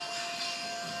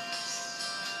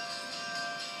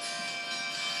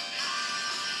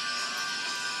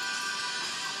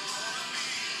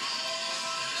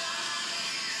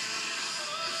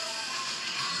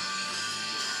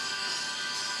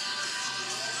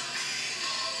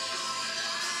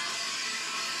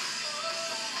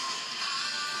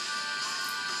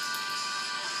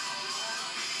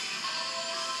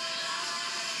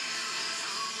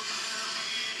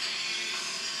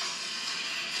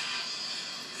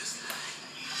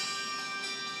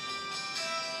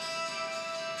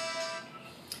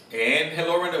And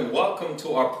hello and welcome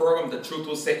to our program, The Truth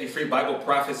Will Set You Free Bible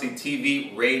Prophecy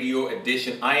TV Radio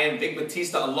Edition. I am Vic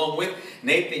Batista along with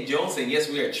Nathan Jones, and yes,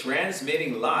 we are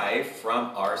transmitting live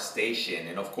from our station.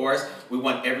 And of course, we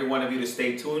want every one of you to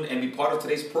stay tuned and be part of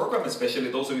today's program,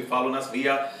 especially those of you following us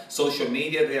via social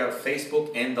media, via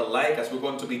Facebook and the like, as we're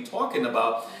going to be talking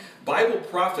about Bible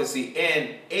prophecy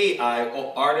and AI,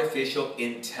 or artificial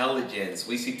intelligence.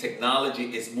 We see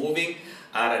technology is moving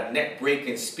at a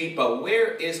neck-breaking speed, but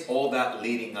where is all that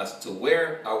leading us to?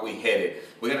 Where are we headed?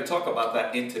 We're going to talk about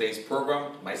that in today's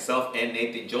program, myself and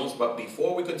Nathan Jones. But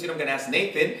before we continue, I'm going to ask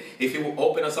Nathan if he will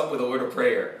open us up with a word of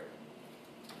prayer.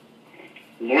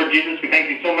 Lord Jesus, we thank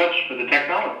you so much for the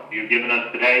technology you've given us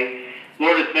today.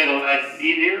 Lord, it's made our life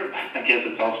easier. I guess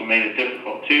it's also made it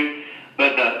difficult too.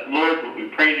 But Lord, what we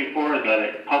praise you for is that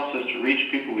it helps us to reach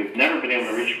people we've never been able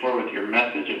to reach for with your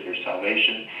message of your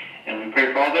salvation. And we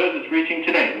pray for all those that's reaching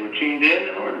today who are tuned in.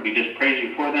 And Lord, we just praise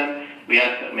you for them. We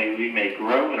ask that we may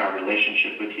grow in our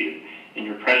relationship with you. In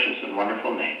your precious and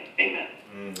wonderful name. Amen.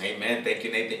 Amen. Thank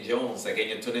you, Nathan Jones. Again,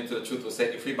 you're tuned into The Truth Will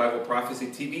Set You Free Bible Prophecy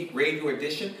TV Radio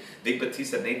Edition. Vic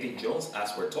Batista, Nathan Jones,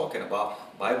 as we're talking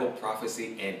about Bible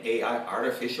prophecy and AI,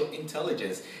 artificial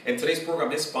intelligence. And today's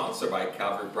program is sponsored by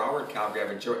Calvary Broward, Calvary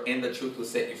Aventura, and The Truth Will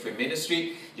Set You Free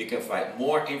Ministry. You can find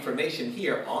more information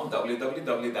here on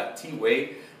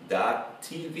www.tway.tv.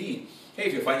 Hey,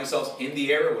 if you find yourselves in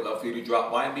the area, we'd love for you to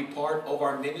drop by and be part of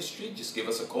our ministry. Just give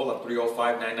us a call at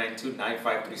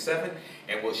 305-992-9537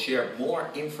 and we'll share more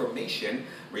information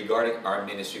regarding our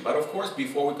ministry. But of course,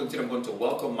 before we continue, I'm going to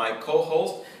welcome my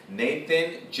co-host,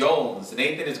 Nathan Jones.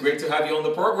 Nathan, it's great to have you on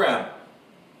the program.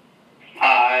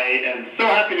 I am so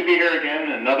happy to be here again.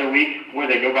 Another week. Boy,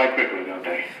 they go by quickly, don't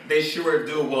they? They sure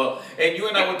do. Well, and you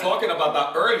and I were talking about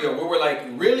that earlier. We were like,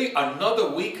 really? Another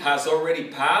week has already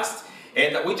passed?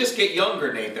 And we just get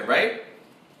younger, Nathan, right?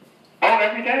 Oh,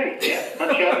 every day. Yeah,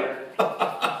 much younger.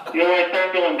 I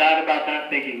start feeling bad about that,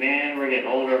 thinking, man, we're getting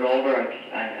older and older.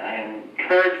 I am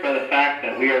encouraged by the fact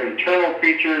that we are eternal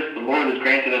creatures. The Lord has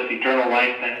granted us eternal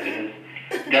life thanks to his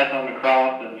death on the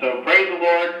cross. And so praise the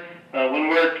Lord. When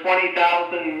we're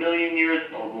 20,000 million years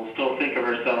old, we'll still think of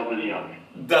ourselves as young.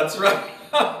 That's right.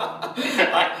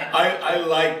 I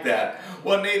like that.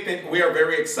 Well, Nathan, we are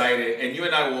very excited, and you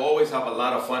and I will always have a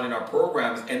lot of fun in our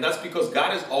programs, and that's because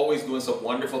God is always doing some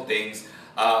wonderful things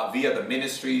via the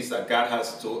ministries that God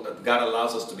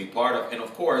allows us to be part of. And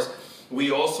of course, we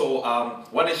also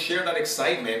want to share that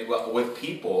excitement with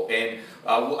people. And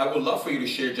I would love for you to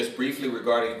share just briefly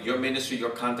regarding your ministry,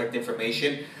 your contact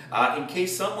information, in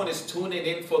case someone is tuning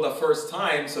in for the first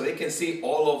time so they can see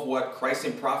all of what Christ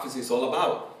in Prophecy is all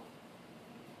about.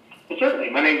 Well, certainly.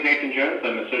 My name is Nathan Jones.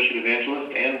 I'm an associate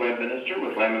evangelist and web minister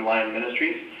with Lamb and Lion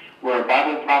Ministries. We're a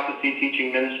Bible prophecy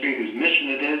teaching ministry whose mission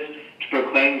it is to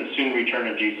proclaim the soon return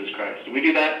of Jesus Christ. And we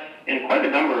do that in quite a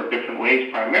number of different ways,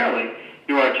 primarily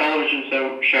through our television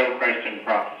show Christ in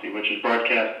Prophecy, which is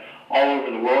broadcast all over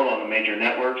the world on the major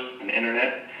networks and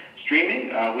internet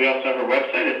streaming. We also have our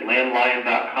website at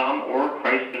lamblion.com or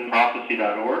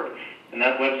christinprophecy.org. And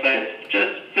that website is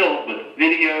just filled with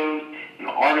videos and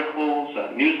articles,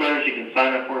 newsletters you can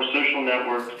sign up for, social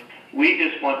networks. We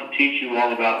just want to teach you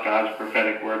all about God's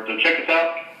prophetic word. So check us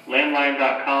out,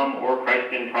 landline.com or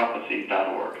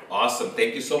christinprophecy.org. Awesome.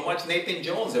 Thank you so much, Nathan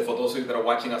Jones. And for those of you that are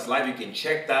watching us live, you can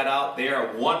check that out. They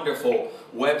are a wonderful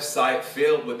website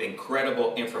filled with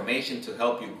incredible information to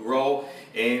help you grow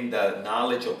in the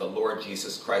knowledge of the Lord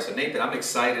Jesus Christ. So Nathan, I'm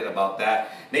excited about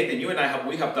that. Nathan, you and I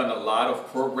we have done a lot of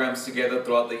programs together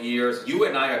throughout the years. You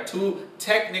and I are two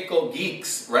technical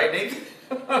geeks, right, Nathan?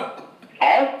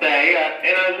 I'll say,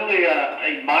 and I was really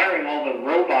admiring all the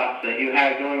robots that you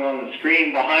had going on the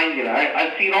screen behind you.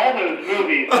 I've seen all those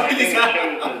movies, so I think it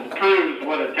shows and proves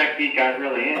what a tech geek I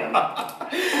really am.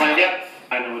 I'm like, yep,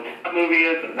 I know what that movie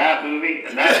is, and that movie,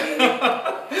 and that movie.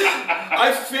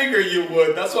 I figure you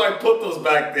would. That's why I put those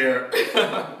back there.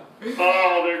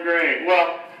 Oh, they're great.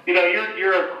 Well,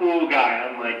 you're a cool guy,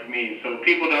 unlike me. So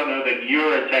people don't know that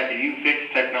you're a tech. You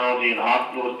fix technology in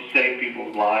hospitals to save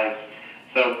people's lives.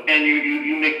 So, and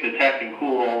you mix the tech and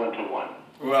cool all into one.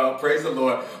 Well, praise the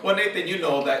Lord. Well, Nathan, you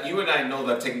and I know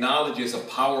that technology is a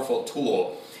powerful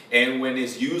tool. And when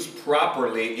it's used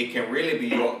properly, it can really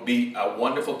be a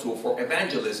wonderful tool for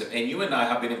evangelism. And you and I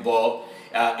have been involved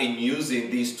in using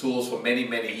these tools for many,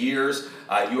 many years.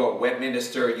 You are a web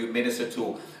minister. You minister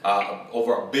to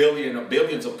over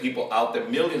billions of people out there,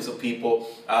 millions of people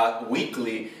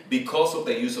weekly because of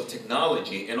the use of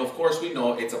technology. And of course, we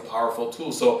know it's a powerful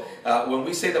tool. So when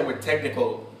we say that we're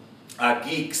technical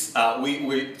geeks,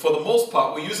 we for the most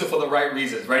part, we use it for the right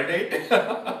reasons, right, Nate?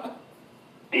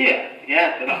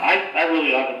 Yes, and I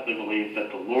really honestly believe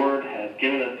that the Lord has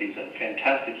given us these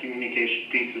fantastic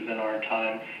communication pieces in our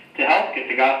time to help get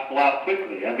the gospel out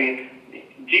quickly. I mean,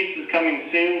 Jesus is coming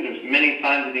soon. There's many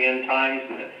signs of the end times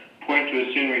that point to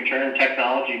a soon return,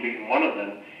 technology being one of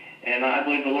them. And I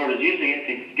believe the Lord is using it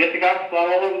to get the gospel out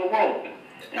all over the world.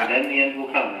 And then the end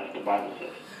will come, as the Bible says.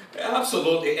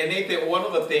 Absolutely. And Nathan, one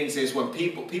of the things is when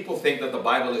people think that the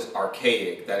Bible is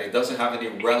archaic, that it doesn't have any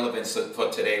relevance for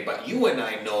today, but you and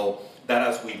I know that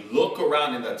as we look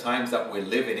around in the times that we're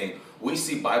living in, we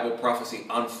see Bible prophecy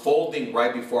unfolding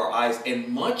right before our eyes, and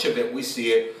much of it we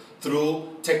see it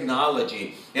through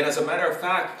technology. And as a matter of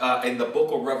fact, in the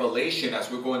book of Revelation, as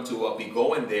we're going to be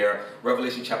going there,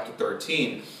 Revelation chapter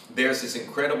 13, there's this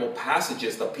incredible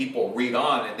passages that people read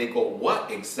on and they go,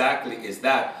 what exactly is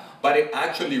that? But it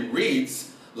actually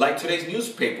reads like today's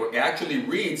newspaper. It actually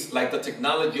reads like the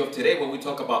technology of today when we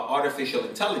talk about artificial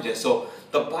intelligence. So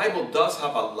the Bible does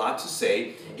have a lot to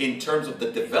say in terms of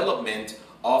the development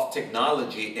of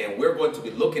technology, and we're going to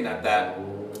be looking at that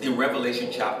in Revelation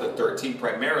chapter 13,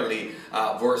 primarily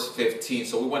verse 15.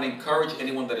 So we want to encourage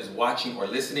anyone that is watching or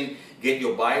listening, get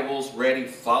your Bibles ready,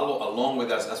 follow along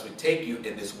with us as we take you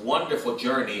in this wonderful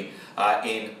journey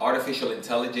in artificial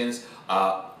intelligence,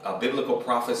 biblical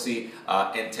prophecy,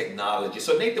 and technology.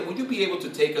 So Nathan, would you be able to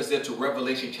take us there to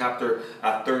Revelation chapter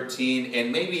 13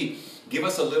 and maybe give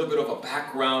us a little bit of a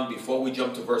background before we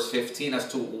jump to verse 15 as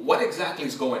to what exactly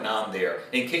is going on there,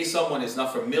 in case someone is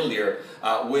not familiar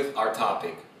with our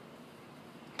topic?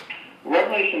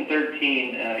 Revelation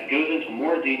 13 goes into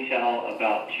more detail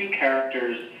about two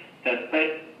characters that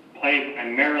play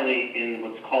primarily in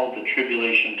what's called the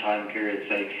tribulation time period,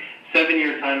 say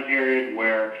 7-year time period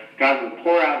where God will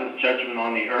pour out his judgment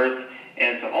on the earth,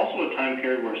 and it's also a time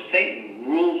period where Satan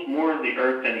rules more of the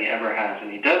earth than he ever has,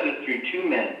 and he does it through two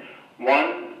men.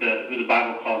 One, who the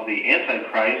Bible calls the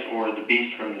Antichrist, or the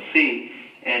beast from the sea,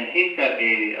 and he's got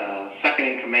a second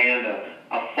in command,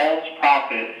 a false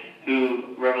prophet,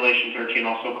 who Revelation 13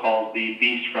 also calls the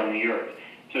beast from the earth.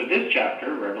 So this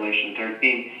chapter, Revelation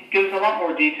 13, gives a lot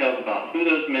more details about who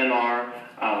those men are,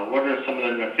 what are some of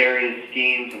the nefarious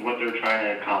schemes, and what they're trying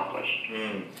to accomplish.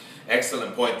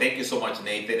 Excellent point. Thank you so much,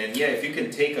 Nathan. And yeah, if you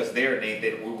can take us there,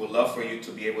 Nathan, we would love for you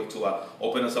to be able to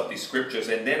open us up these scriptures.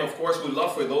 And then, of course, we'd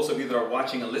love for those of you that are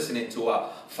watching and listening to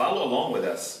follow along with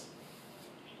us.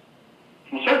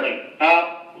 Well, certainly.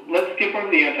 Let's skip over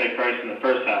the Antichrist in the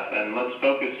first half, and let's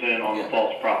focus in on the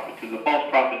false prophet, because the false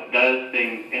prophet does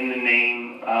things in the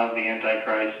name of the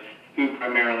Antichrist, who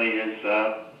primarily is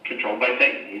controlled by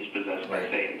Satan. He's possessed by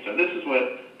Satan. So this is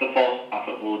what the false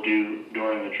prophet will do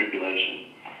during the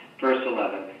tribulation. Verse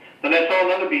 11. Then I saw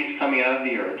another beast coming out of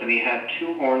the earth, and he had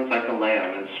two horns like a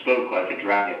lamb, and spoke like a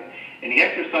dragon. And he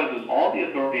exercises all the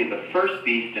authority of the first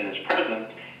beast in his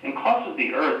presence, and causes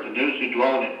the earth and those who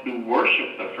dwell in it, who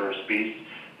worship the first beast,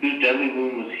 whose deadly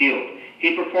wound was healed.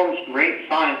 He performs great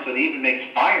signs, so that he even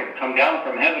makes fire come down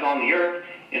from heaven on the earth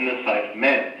in the sight of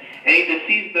men. And he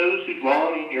deceives those who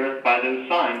dwell on the earth by those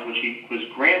signs which he was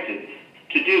granted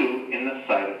to do in the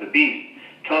sight of the beast,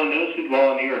 telling those who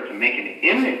dwell on the earth to make an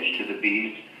image to the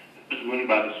beast who was wounded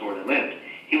by the sword and lived.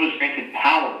 He was granted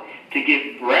power to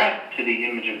give breath to the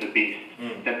image of the beast,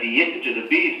 that the image of the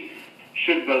beast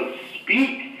should both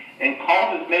speak and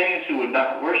causes many who would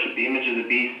not worship the image of the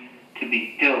beast to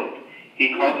be killed.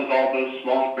 He causes all those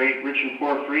small, great, rich, and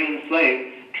poor, free and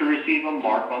slave, to receive a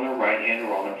mark on their right hand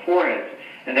or on their foreheads,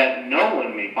 and that no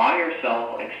one may buy or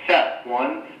sell except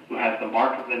one who has the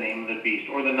mark of the name of the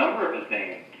beast, or the number of his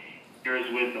name. Here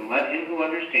is wisdom. Let him who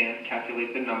understands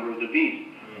calculate the number of the beast,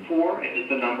 for it is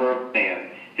the number of man.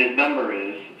 His number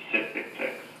is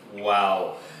 666.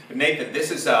 Wow. Nathan,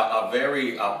 this is a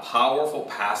very powerful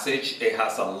passage. It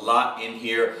has a lot in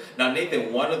here. Now,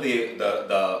 Nathan, one of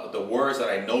the words that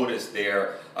I noticed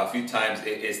there a few times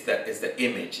is the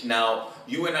image. Now,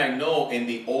 you and I know in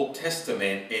the Old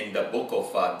Testament, in the book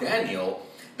of Daniel,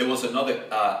 there was another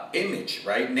image,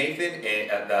 right, Nathan,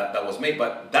 that was made.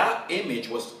 But that image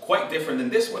was quite different than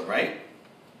this one, right?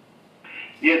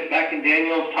 Yes, back in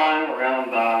Daniel's time,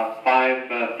 around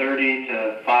 530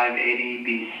 to 580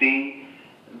 BC,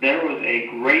 there was a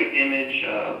great image,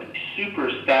 a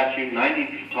super statue, 90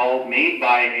 feet tall, made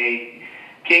by a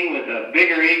king with a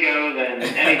bigger ego than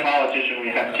any politician we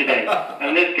have today.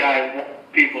 And this guy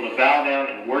wanted people to bow down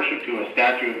and worship to a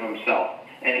statue of himself.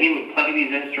 And he would play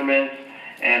these instruments,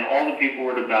 and all the people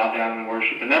were to bow down and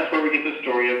worship. And that's where we get the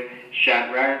story of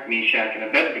Shadrach, Meshach, and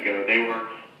Abednego. They were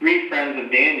three friends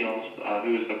of Daniel's,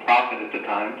 who was the prophet at the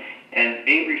time, and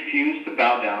they refused to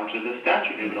bow down to the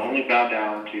statue. They would only bow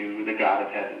down to the God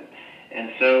of heaven.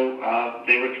 And so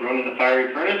they were thrown in the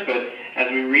fiery furnace, but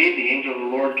as we read, the angel of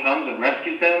the Lord comes and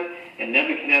rescues them, and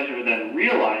Nebuchadnezzar then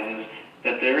realizes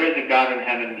that there is a God in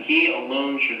heaven, and he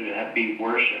alone should be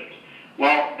worshipped.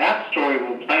 Well, that story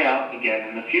will play out again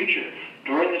in the future.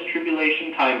 During this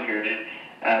tribulation time period,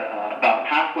 about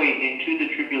halfway into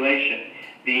the tribulation,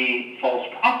 the false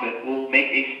prophet will make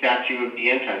a statue of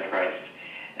the Antichrist.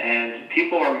 And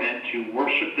people are meant to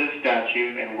worship this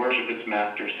statue and worship its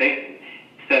master, Satan,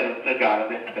 instead of the God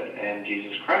of heaven and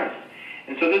Jesus Christ.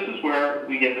 And so this is where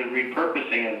we get the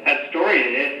repurposing of that story.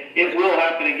 It will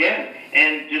happen again.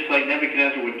 And just like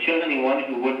Nebuchadnezzar would kill anyone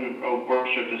who wouldn't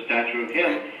worship the statue of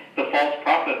him, the false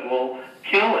prophet will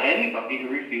kill anybody who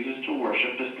refuses to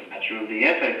worship the statue of the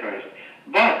Antichrist.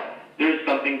 But there's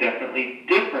something definitely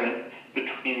different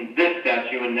between this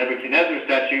statue and Nebuchadnezzar's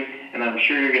statue, and I'm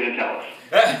sure you're going to tell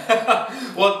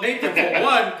us. Well, Nathan, for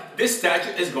one, this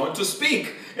statue is going to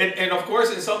speak. And of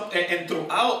course, and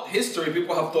throughout history,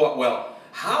 people have thought, well,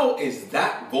 how is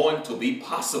that going to be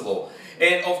possible?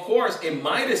 And of course, it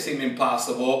might have seemed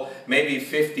impossible maybe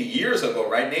 50 years ago,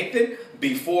 right, Nathan?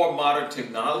 Before modern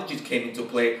technologies came into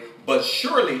play. But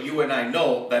surely you and I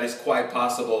know that is quite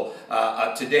possible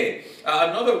today.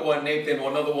 Another one, Nathan,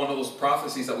 another one of those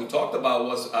prophecies that we talked about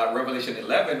was Revelation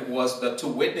 11, was the two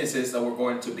witnesses that were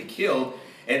going to be killed.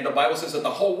 And the Bible says that the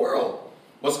whole world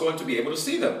was going to be able to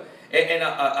see them. And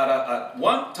at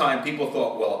one time, people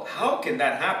thought, well, how can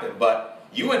that happen? But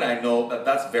you and I know that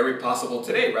that's very possible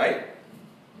today, right?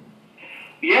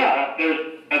 Yeah,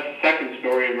 there's a second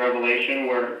story in Revelation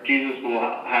where Jesus will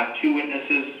have two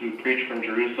witnesses who preach from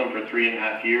Jerusalem for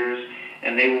 3.5 years,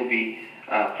 and they will be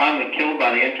finally killed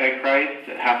by the Antichrist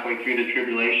halfway through the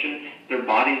tribulation. Their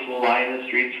bodies will lie in the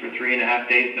streets for 3.5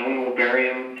 days. No one will bury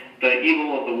them. The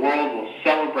evil of the world will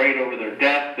celebrate over their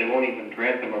death. They won't even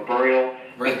grant them a burial.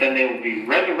 Right. But then they will be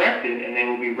resurrected, and they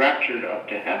will be raptured up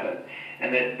to heaven.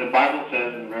 And the Bible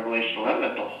says in Revelation 11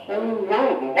 that the whole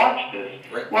world will watch this.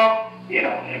 Right. Well,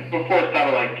 before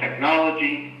satellite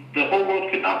technology, the whole world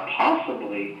could not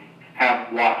possibly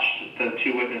have watched the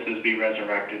two witnesses be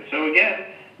resurrected. So again,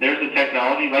 there's the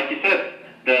technology, like you said,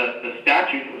 the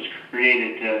statue that was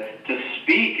created to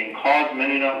speak and cause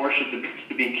men who not worship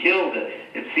to be killed.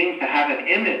 It seems to have an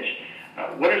image.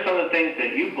 What are some of the things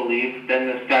that you believe then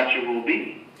the statue will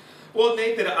be? Well,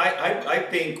 Nathan, I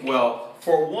think, well,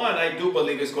 for one, I do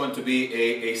believe it's going to be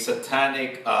a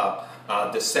satanic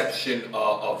deception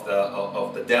of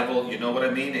the devil, you know what I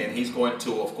mean? And he's going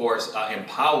to, of course,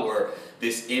 empower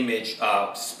this image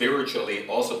spiritually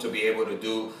also to be able to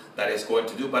do that it's going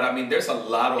to do. But I mean, there's a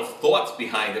lot of thoughts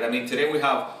behind it. I mean, today we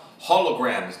have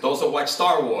holograms. Those that watch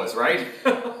Star Wars, right?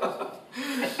 You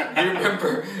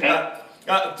remember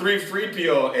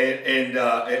 3PO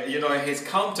and his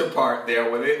counterpart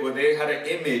there, where they had an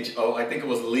image of, I think it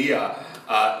was Leia,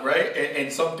 right?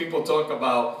 And some people talk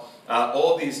about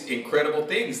all these incredible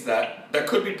things that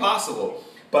could be possible.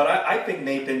 But I think,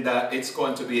 Nathan, that it's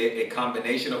going to be a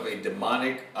combination of a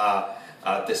demonic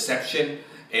deception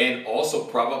and also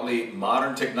probably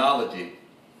modern technology.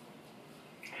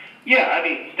 Yeah, I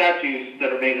mean, statues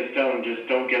that are made of stone just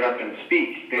don't get up and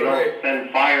speak. They don't send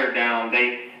fire down.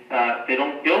 They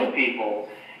don't kill people.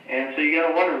 And so you got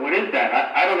to wonder, what is that?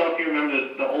 I don't know if you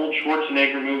remember the old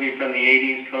Schwarzenegger movie from the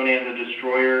 80s, Conan the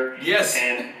Destroyer. Yes.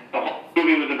 And the whole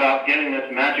movie was about getting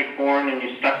this magic horn, and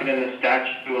you stuck it in the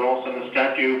statue, and all of a sudden the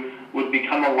statue would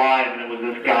become alive, and it was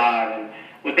this god. And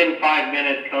within 5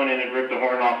 minutes, Conan had ripped the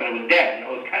horn off, and it was dead.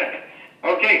 And it was kind of,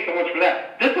 okay, so much for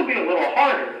that. This will be a little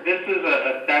harder. This is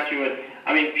a statue.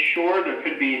 I mean, sure, there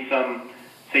could be some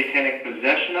satanic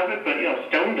possession of it, but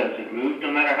stone doesn't move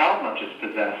no matter how much it's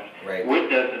possessed. Right. Wood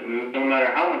doesn't move no matter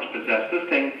how much possessed. This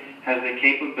thing has the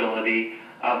capability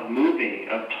of moving,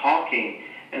 of talking,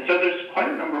 and so there's quite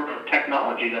a number of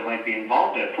technology that might be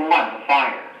involved in it. For one, the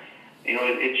fire.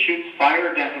 It shoots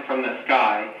fire down from the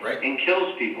sky and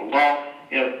kills people. Well,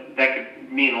 that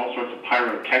could mean all sorts of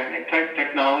pyrotechnic type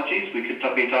technologies. We could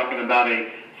be talking about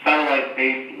a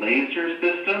satellite-based laser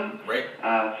system. Right.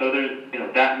 So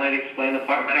there's, that might explain the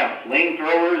fire. It might have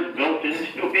flamethrowers built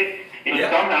into it.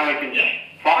 Somehow it can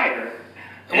shoot fire.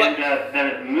 And then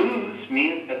it moves,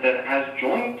 means that it has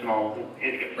joints and all.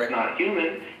 If it's not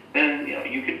human, then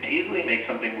you could easily make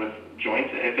something with joints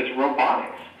if it's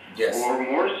robotics. Yes. Or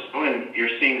more so, and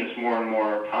you're seeing this more and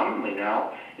more commonly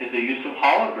now, is the use of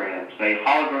holograms, a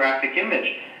holographic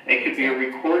image. It could be a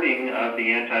recording of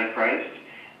the Antichrist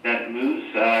that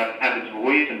moves, have its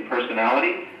voice and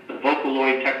personality. The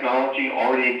Vocaloid technology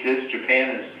already exists.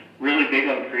 Japan is really big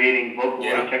on creating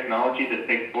Vocaloid technology that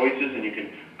takes voices and you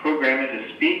can program it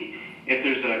to speak. If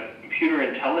there's a computer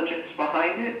intelligence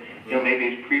behind it. You know, maybe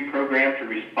it's pre-programmed to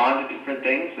respond to different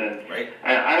things. And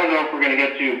I don't know if we're going to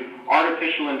get to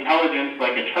artificial intelligence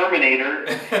like a Terminator,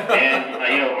 and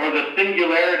you know, or the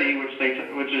singularity,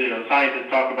 which you know, scientists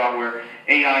talk about, where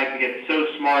AI gets so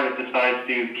smart it decides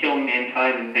to kill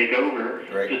mankind and take over,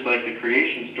 just like the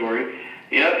creation story.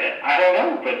 You know, I don't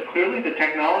know, but clearly the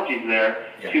technology is there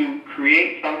to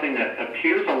create something that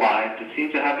appears alive, that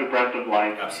seems to have the breath of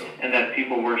life, and that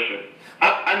people worship.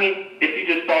 I mean, if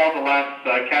you just saw the last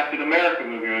Captain America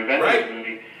movie or Avengers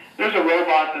movie, there's a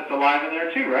robot that's alive in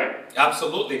there too, right?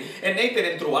 Absolutely. And Nathan,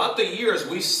 and throughout the years,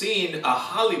 we've seen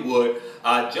Hollywood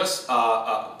just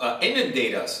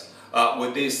inundate us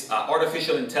with this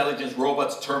artificial intelligence,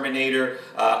 robots, Terminator,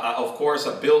 of course,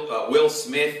 Will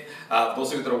Smith,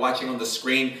 those of you that are watching on the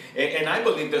screen. And I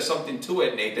believe there's something to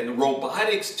it, Nathan.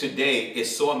 Robotics today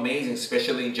is so amazing,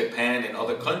 especially in Japan and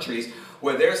other countries,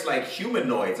 where there's like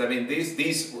humanoids. I mean,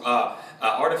 these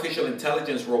artificial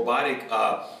intelligence robotic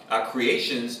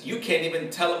creations, you can't even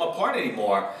tell them apart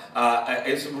anymore.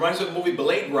 It reminds me of the movie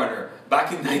Blade Runner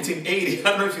back in 1980. I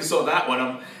don't know if you saw that one.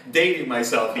 I'm dating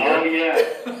myself here. Oh, yeah.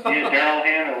 Daryl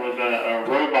Hannah was a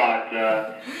robot.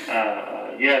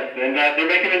 Yes, and they're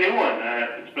making a new one.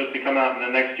 It's supposed to come out in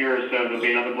the next year or so. There'll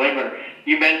be another Blade Runner.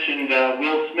 You mentioned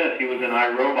Will Smith. He was in I,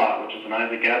 Robot, which is an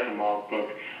Isaac Asimov book.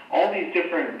 All these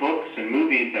different books and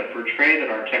movies that portray that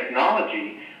our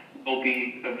technology will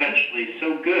be eventually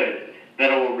so good that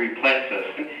it will replace us.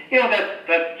 And, you know,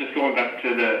 that's just going back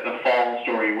to the fall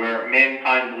story, where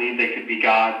mankind believed they could be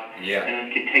gods,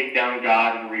 and could take down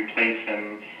God and replace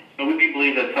him. So we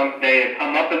believe that someday a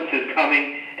comeuppance is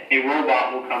coming, a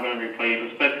robot will come and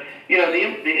replace us. But, you know, the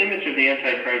image of the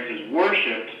Antichrist is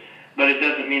worshipped, but it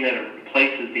doesn't mean that it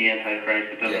replaces the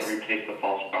Antichrist. It doesn't replace the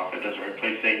false prophet. It doesn't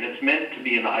replace Satan. It's meant to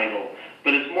be an idol.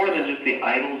 But it's more than just the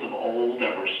idols of old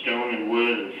that were stone and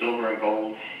wood and silver and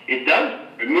gold.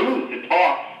 It moves, it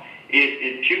talks,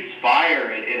 it shoots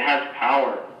fire, it has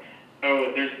power.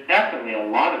 So there's definitely a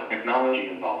lot of technology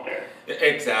involved there.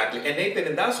 Exactly. And Nathan,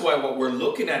 and that's why what we're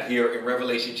looking at here in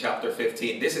Revelation chapter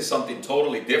 15, this is something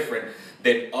totally different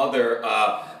than other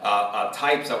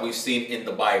types that we've seen in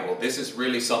the Bible. This is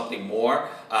really something more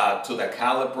to the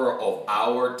caliber of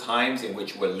our times in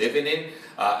which we're living in,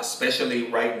 especially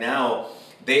right now.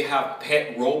 They have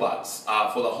pet robots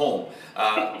for the home.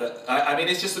 I mean,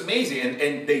 it's just amazing.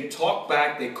 And they talk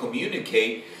back, they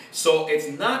communicate. So it's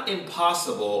not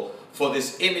impossible for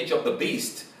this image of the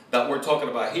beast that we're talking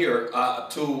about here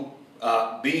to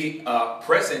be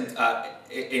present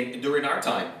during our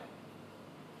time.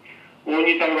 Well, when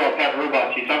you talk about pet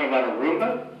robots, you talking about a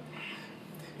Roomba?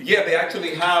 Yeah, they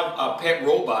actually have pet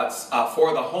robots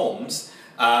for the homes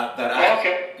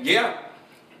okay. Yeah.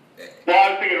 Well,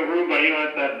 I was thinking of Roomba, you know,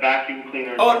 it's that vacuum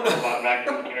cleaner, robot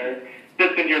vacuum cleaner.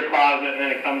 Sits in your closet and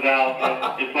then it comes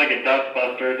out. It's like a dust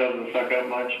buster. It doesn't suck up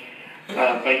much.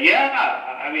 But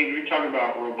yeah, I mean, we're talking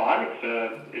about robotics.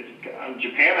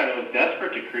 Japan, I know, is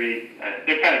desperate to create.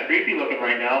 They're kind of creepy looking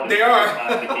right now. They are.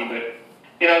 But,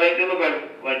 you know, they look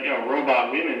like you know,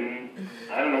 robot women.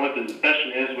 I don't know what the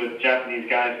obsession is with Japanese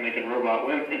guys making robot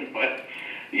women, but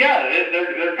yeah,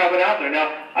 they're coming out there. Now,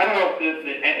 I don't know if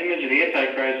the image of the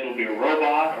Antichrist will be a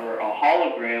robot or a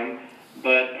hologram,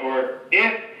 or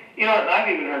if, you know, and I've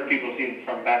even heard people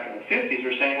from back in the 50s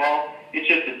were saying, well, it's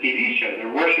just a TV show.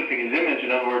 They're worshiping his image.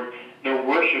 In other words, they're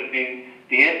worshiping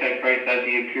the Antichrist as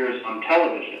he appears on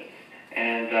television.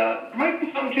 And there might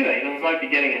be something to that. You know, we might be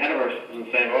getting ahead of ourselves and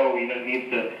saying, oh, you know, it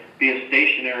needs to be a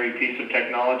stationary piece of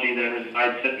technology that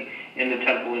resides sitting in the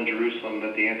temple in Jerusalem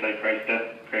that the Antichrist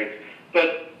creates.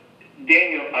 But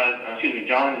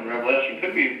John in Revelation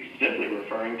could be simply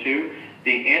referring to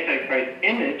the Antichrist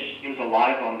image seems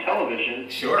alive on television,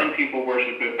 and people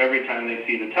worship it every time they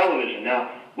see the television.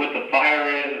 Now, what the fire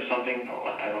is or something,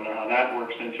 I don't know how that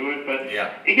works into it, but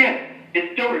again,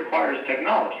 it still requires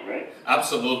technology, right?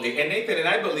 Absolutely. And Nathan, and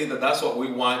I believe that that's what we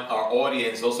want our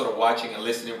audience, those that are watching and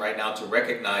listening right now, to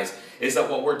recognize, is that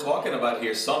what we're talking about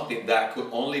here is something that could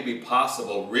only be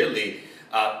possible really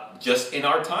just in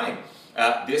our time.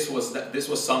 This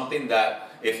was something that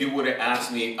if you would have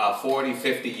asked me 40,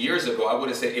 50 years ago, I would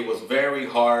have said it was very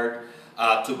hard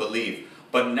to believe.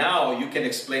 But now you can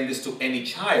explain this to any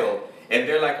child and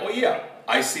they're like, oh yeah,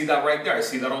 I see that right there. I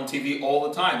see that on TV all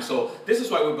the time. So this is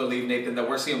why we believe, Nathan, that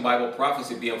we're seeing Bible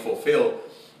prophecy being fulfilled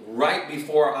right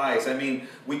before our eyes. I mean,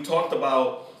 we talked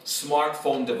about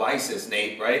smartphone devices,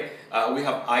 Nate, right? We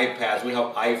have iPads, we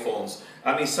have iPhones.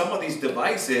 I mean, some of these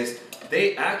devices,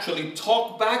 they actually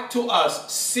talk back to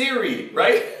us. Siri,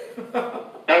 right?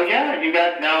 Oh yeah, you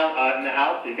got now in the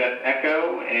house, you got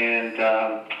Echo and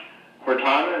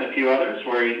Cortana and a few others,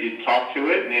 where you talk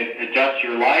to it and it adjusts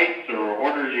your lights or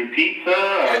orders you pizza.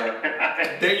 Or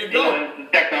there you go. The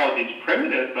technology is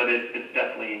primitive, but it's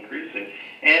definitely increasing.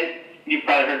 And you've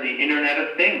probably heard the Internet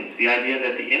of Things, the idea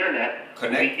that the Internet will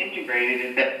be integrated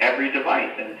into every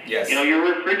device. And yes. Your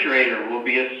refrigerator will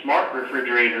be a smart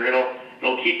refrigerator.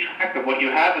 It'll keep track of what you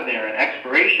have in there and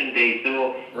expiration dates.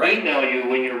 It'll email you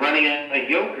when you're running a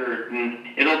yogurt, and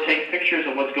it'll take pictures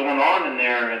of what's going on in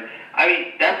there. And I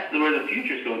mean, that's where the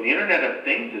future's going. The Internet of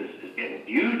Things is getting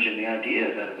huge, and the idea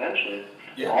is that eventually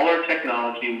all our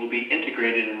technology will be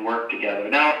integrated and work together.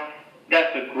 Now,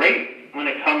 that's a great when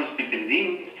it comes to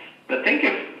convenience, but think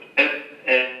if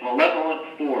a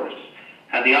malevolent force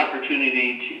had the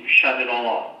opportunity to shut it all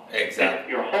off.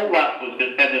 Exactly. Your whole life was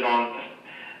dependent on this.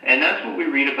 And that's what we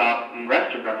read about in the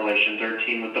rest of Revelation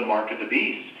 13 with the mark of the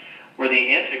beast, where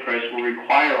the Antichrist will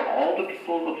require all the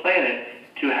people of the planet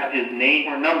to have his name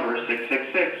or number,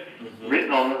 666,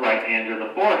 written on the right hand or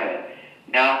the forehead.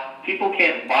 Now, people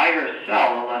can't buy or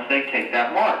sell unless they take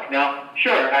that mark. Now,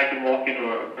 sure, I can walk into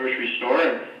a grocery store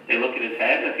and they look at his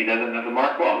head, and if he doesn't have the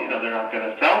mark, well, they're not going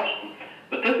to sell to him.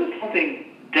 But this is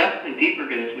something definitely deeper,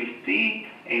 because we see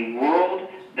a world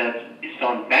that's based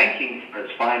on banking for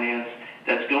its finance,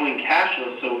 that's going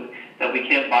cashless so that we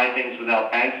can't buy things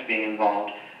without banks being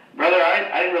involved. Brother,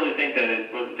 I really think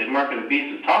that what the mark of the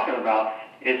beast is talking about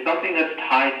is something that's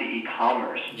tied to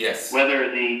e-commerce. Yes.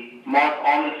 Whether the mark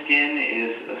on the skin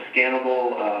is a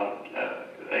scannable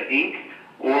ink,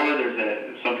 or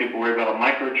some people worry about a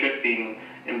microchip being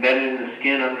embedded in the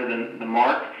skin under the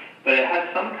mark, but it has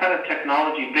some kind of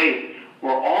technology base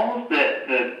where all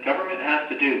the government has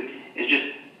to do is just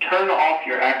turn off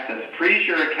your access, freeze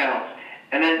your accounts,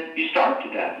 and then you starve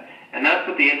to death. And that's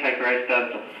what the Antichrist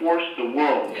does, to force the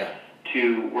world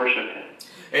to worship him.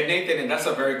 And Nathan, and that's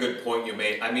a very good point you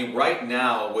made. I mean, right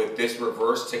now with this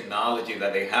reverse technology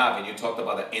that they have, and you talked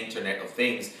about the Internet of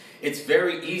Things, it's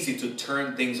very easy to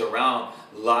turn things around,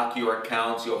 lock your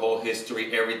accounts, your whole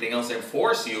history, everything else, and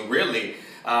force you really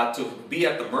to be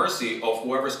at the mercy of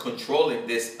whoever's controlling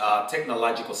this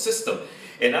technological system.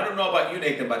 And I don't know about you,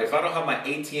 Nathan, but if I don't have my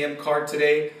ATM card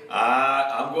today,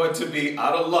 I'm going to be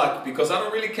out of luck, because I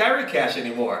don't really carry cash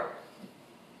anymore.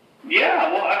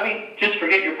 Yeah, well, I mean, just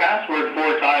forget your password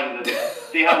 4 times and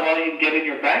see how well you get in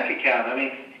your bank account. I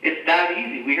mean, it's that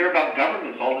easy. We hear about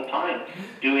governments all the time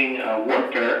doing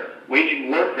warfare, waging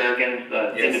warfare against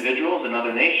individuals and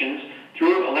other nations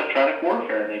through electronic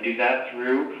warfare. And they do that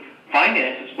through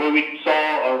finances, where we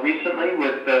saw recently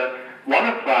with the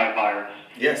WannaCry virus.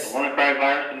 Yes. The WannaCry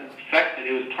virus infected,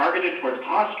 it was targeted towards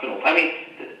hospitals. I mean,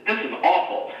 this is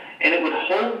awful. And it would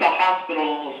hold the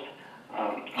hospitals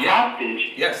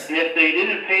hostage. Yes. And if they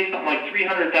didn't pay something like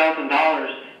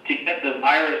 $300,000 to get the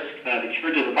virus, the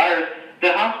cure to the virus,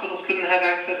 the hospitals couldn't have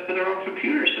access to their own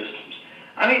computer systems.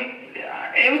 I mean,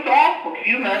 it was awful. Can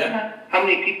you imagine how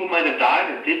many people might have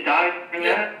died or did die during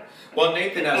that? Well,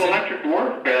 Nathan, electric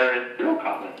warfare is real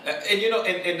common.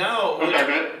 And now...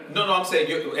 No, I'm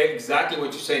saying exactly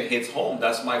what you're saying hits home.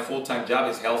 That's my full-time job,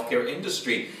 is healthcare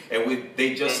industry. And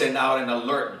they just sent out an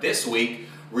alert this week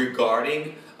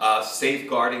regarding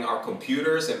safeguarding our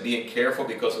computers and being careful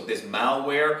because of this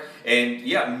malware. And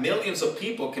millions of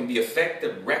people can be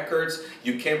affected, records,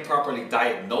 you can't properly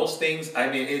diagnose things. I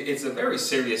mean, it's a very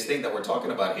serious thing that we're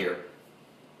talking about here.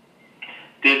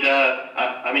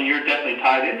 I mean, you're definitely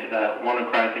tied into that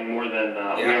WannaCry thing more than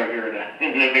we are here in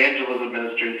an evangelism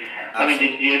ministry. I mean,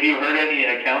 have you heard any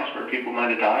accounts where people might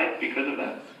have died because of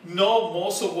that? No,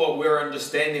 most of what we're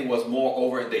understanding was more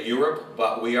over in Europe,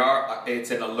 but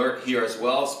it's an alert here as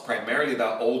well. It's primarily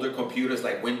the older computers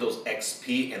like Windows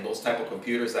XP and those type of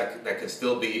computers that can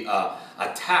still be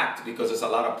attacked, because there's a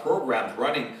lot of programs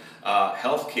running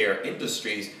healthcare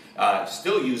industries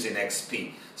still using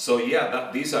XP. So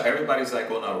everybody's like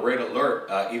on a red alert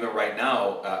even right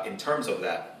now in terms of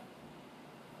that.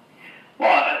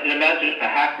 Well, imagine a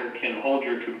hacker can hold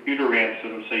your computer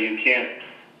ransom so you can't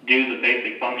do the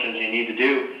basic functions you need to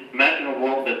do. Imagine a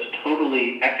world that's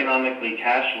totally economically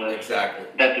cashless. Exactly.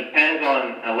 That depends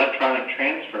on electronic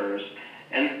transfers,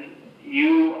 and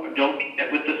you don't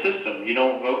get with the system. You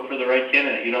don't vote for the right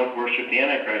candidate. You don't worship the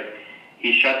Antichrist.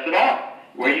 He shuts it off.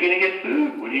 Where are you going to get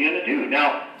food? What are you going to do?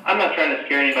 Now, I'm not trying to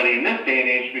scare anybody in this day and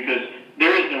age, because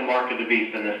there is no mark of the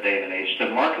beast in this day and age. The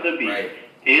mark of the beast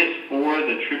is for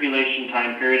the tribulation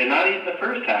time period, and not even the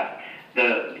first half.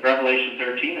 The Revelation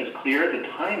 13 is clear. The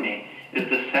timing is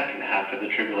the second half of the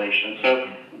tribulation.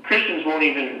 So Christians won't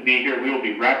even be here. We will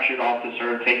be raptured off this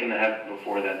earth, taken to heaven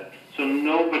before then. So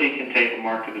nobody can take the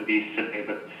mark of the beast today.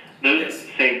 But those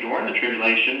saved during the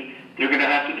tribulation, they're going to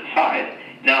have to decide.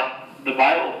 Now, the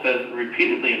Bible says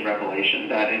repeatedly in Revelation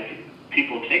that if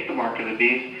people take the mark of the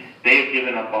beast, they have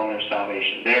given up on their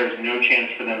salvation. There is no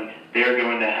chance for them. They're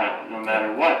going to hell no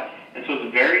matter what. And so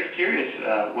it's very serious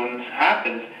when this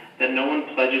happens that no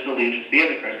one pledges allegiance to the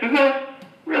Antichrist. Because that's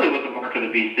really what the mark of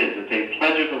the beast is. It's a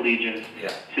pledge of allegiance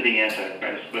to the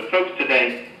Antichrist. But folks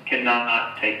today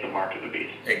cannot take the mark of the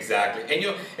beast. Exactly.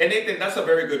 And Nathan, that's a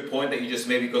very good point that you just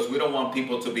made, because we don't want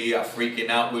people to be freaking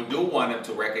out. We do want them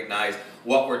to recognize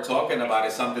what we're talking about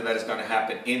is something that is going to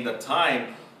happen in the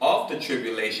time of the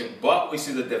tribulation, but we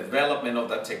see the development of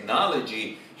the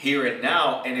technology here and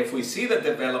now. And if we see the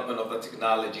development of the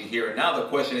technology here and now, the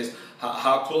question is,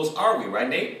 how close are we, right,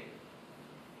 Nate?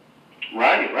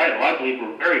 Right. Well, I believe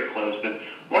we're very close. But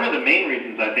one of the main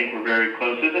reasons I think we're very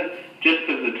close isn't just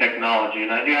because of the technology.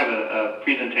 And I do have a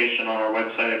presentation on our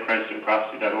website at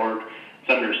christinprophecy.org. It's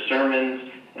under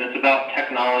sermons, and it's about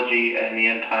technology and the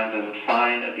end times as a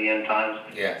sign of the end times.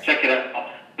 Yes. Check it out.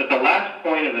 But the last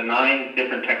point of the 9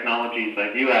 different technologies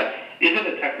I view at isn't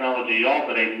a technology at all,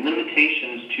 but a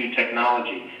limitations to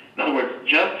technology. In other words,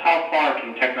 just how far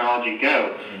can technology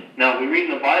go? Now, we read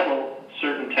in the Bible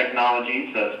certain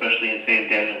technologies, especially in, say,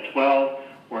 Daniel 12,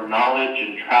 where knowledge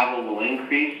and travel will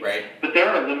increase. Right. But there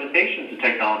are limitations to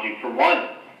technology. For one,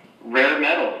 rare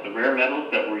metals, the rare metals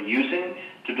that we're using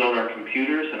to build our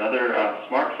computers and other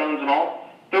smartphones and all,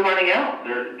 they're running out.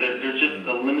 There's just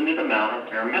a limited amount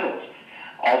of rare metals.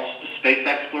 Also, space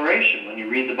exploration. When you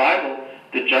read the Bible,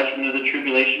 the judgment of the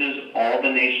tribulation is all the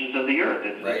nations of the earth.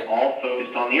 It's all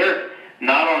focused on the earth,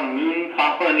 not on moon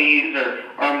colonies or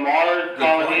Mars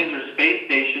colonies or space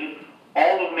stations.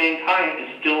 All of mankind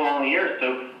is still on the earth,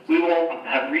 so we won't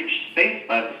have reached space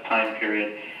by this time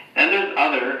period. And there's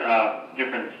other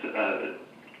different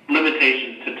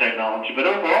limitations to technology, but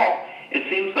overall, it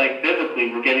seems like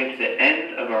biblically we're getting to the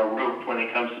end of our rope when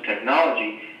it comes to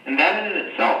technology, and that in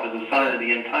itself is a sign of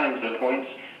the end times that points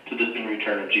to the soon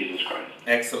return of Jesus Christ.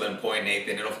 Excellent point,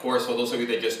 Nathan. And of course, for those of you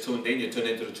that just tuned in, you tuned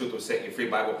into the Truth Will Set You Free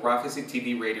Bible Prophecy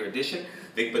TV Radio Edition.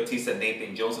 Vic Batista,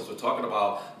 Nathan Jones, as we're talking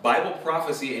about Bible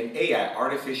prophecy and AI,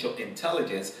 artificial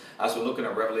intelligence, as we're looking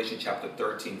at Revelation chapter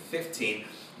 13, 15,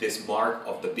 this mark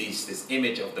of the beast, this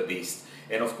image of the beast.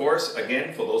 And of course,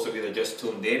 again, for those of you that just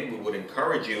tuned in, we would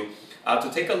encourage you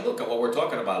to take a look at what we're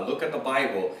talking about. Look at the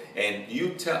Bible, and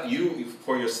you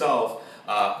for yourself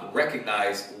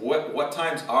recognize what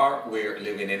times are we're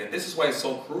living in. And this is why it's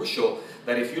so crucial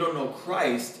that if you don't know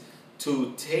Christ,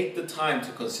 to take the time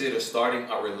to consider starting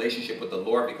a relationship with the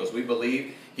Lord, because we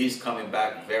believe He's coming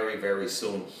back very, very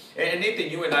soon. And Nathan,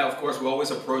 you and I, of course, we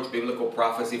always approach biblical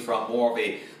prophecy from more of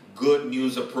a good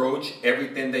news approach.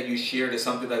 Everything that you shared is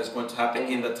something that is going to happen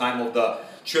in the time of the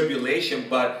tribulation.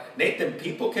 But Nathan,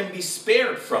 people can be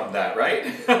spared from that,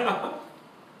 right?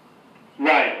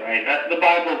 Right. The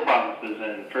Bible promises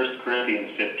in 1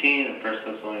 Corinthians 15 and 1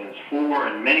 Thessalonians 4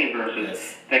 and many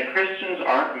verses that Christians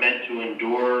aren't meant to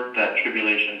endure that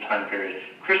tribulation time period.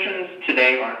 Christians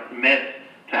today aren't meant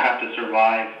to have to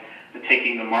survive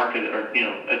taking the mark of, or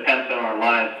attempts on our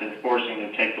lives to forcing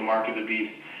them to take the mark of the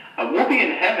beast. We'll be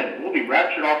in heaven. We'll be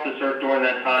raptured off this earth during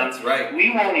that time. That's right.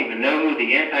 We won't even know who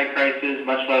the Antichrist is,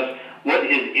 much less what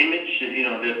his image is.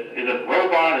 Is it a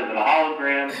robot? Is it a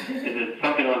hologram? Is it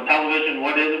something on television?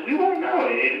 What is it? We won't know.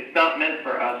 It's not meant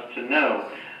for us to know.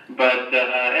 But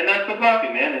and that's the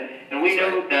blessing, man. And we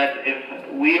know that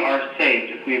if we are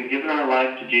saved, if we have given our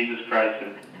life to Jesus Christ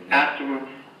and asked Him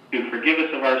to forgive us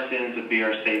of our sins and be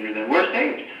our Savior, then we're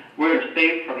saved. We're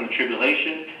saved from the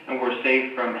tribulation, and we're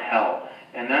saved from hell.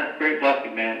 And that's a great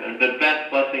blessing, man. The best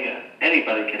blessing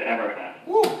anybody could ever have.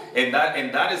 Woo. And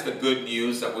that is the good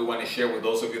news that we want to share with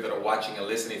those of you that are watching and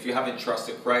listening. If you haven't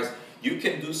trusted Christ, you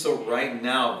can do so right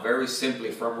now, very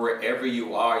simply, from wherever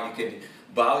you are. You can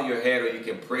bow your head, or you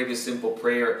can pray this simple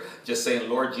prayer, just saying,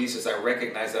 Lord Jesus, I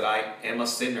recognize that I am a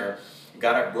sinner.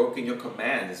 God, I've broken your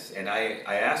commands, and I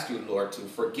ask you, Lord, to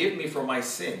forgive me for my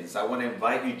sins. I want to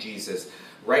invite you, Jesus,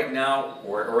 right now,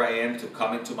 wherever I am, to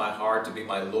come into my heart, to be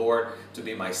my Lord, to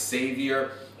be my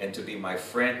Savior, and to be my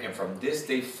friend. And from this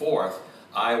day forth,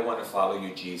 I want to follow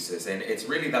you, Jesus. And it's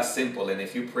really that simple. And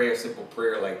if you pray a simple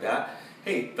prayer like that,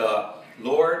 hey, the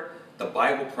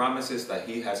Bible promises that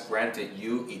He has granted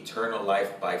you eternal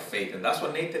life by faith. And that's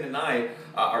what Nathan and I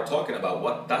are talking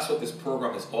about. That's what this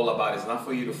program is all about. It's not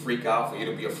for you to freak out, for you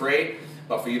to be afraid,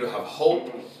 but for you to have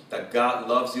hope that God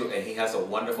loves you and He has a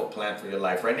wonderful plan for your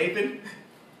life. Right, Nathan?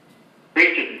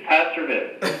 Preach it, Pastor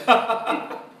Vic.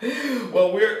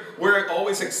 Well, we're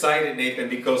always excited, Nathan,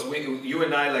 because you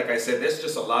and I, like I said, there's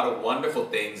just a lot of wonderful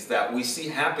things that we see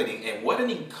happening, and what an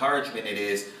encouragement it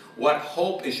is, what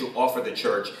hope it should offer the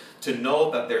church to know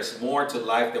that there's more to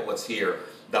life than what's here.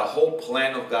 the whole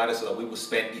plan of God is so that we will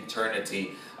spend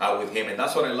eternity with Him. And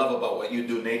that's what I love about what you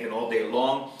do, Nathan, all day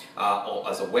long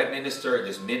as a web minister and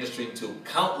just ministering to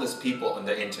countless people on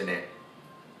the internet.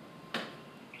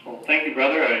 Well, thank you,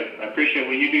 brother. I appreciate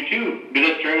what you do too,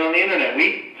 ministering on the internet.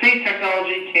 We see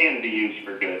technology can be used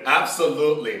for good.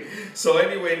 Absolutely. So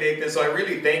anyway, Nathan, so I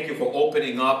really thank you for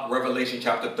opening up Revelation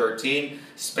chapter 13,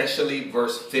 especially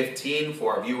verse 15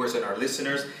 for our viewers and our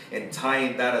listeners, and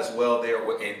tying that as well there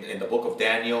in the book of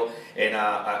Daniel. And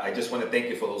I just want to thank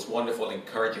you for those wonderful,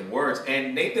 encouraging words.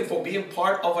 And Nathan, for being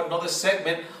part of another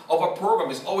segment of our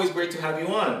program. It's always great to have you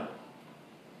on.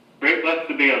 Great blessed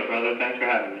to be on, brother. Thanks for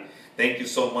having me. Thank you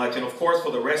so much. And of course,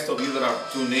 for the rest of you that are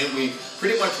tuned in, we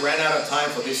pretty much ran out of time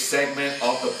for this segment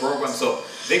of the program. So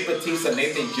Vic Batista,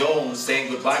 Nathan Jones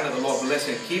saying goodbye. May the Lord bless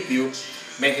and keep you.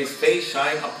 May His face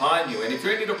shine upon you. And if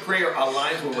you're in need of prayer, our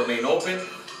lines will remain open.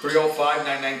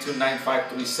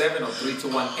 305-992-9537 or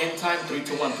 321-END TIME,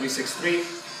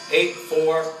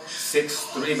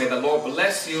 321-363-8463. May the Lord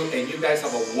bless you, and you guys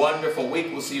have a wonderful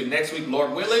week. We'll see you next week,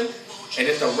 Lord willing. And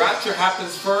if the rapture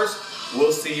happens first,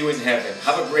 we'll see you in heaven.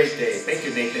 Have a great day. Thank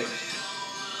you, Nathan.